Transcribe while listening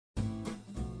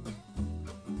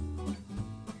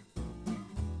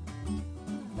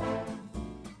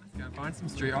find some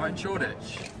street art in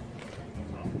Shoreditch.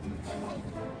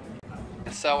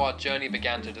 And so our journey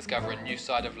began to discover a new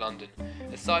side of London,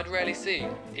 a side rarely seen,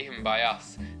 even by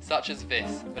us, such as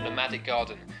this, the Nomadic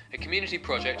Garden, a community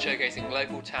project showcasing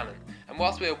local talent. And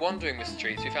whilst we were wandering the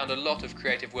streets, we found a lot of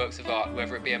creative works of art,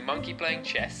 whether it be a monkey playing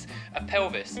chess, a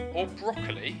pelvis, or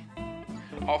broccoli.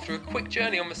 After a quick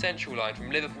journey on the Central Line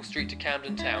from Liverpool Street to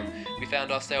Camden Town, we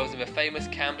found ourselves in the famous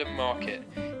Camden Market.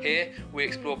 Here, we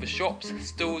explored the shops,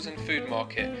 stalls and food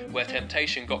market, where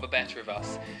temptation got the better of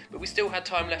us. But we still had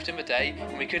time left in the day,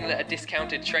 and we couldn't let a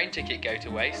discounted train ticket go to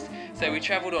waste, so we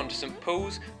travelled on to St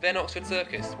Paul's, then Oxford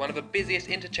Circus, one of the busiest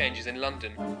interchanges in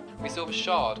London. We saw the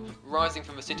Shard, rising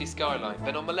from the city skyline,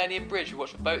 then on Millennium Bridge we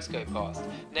watched the boats go past,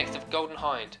 next of Golden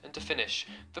Hind, and to finish,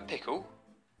 the Pickle.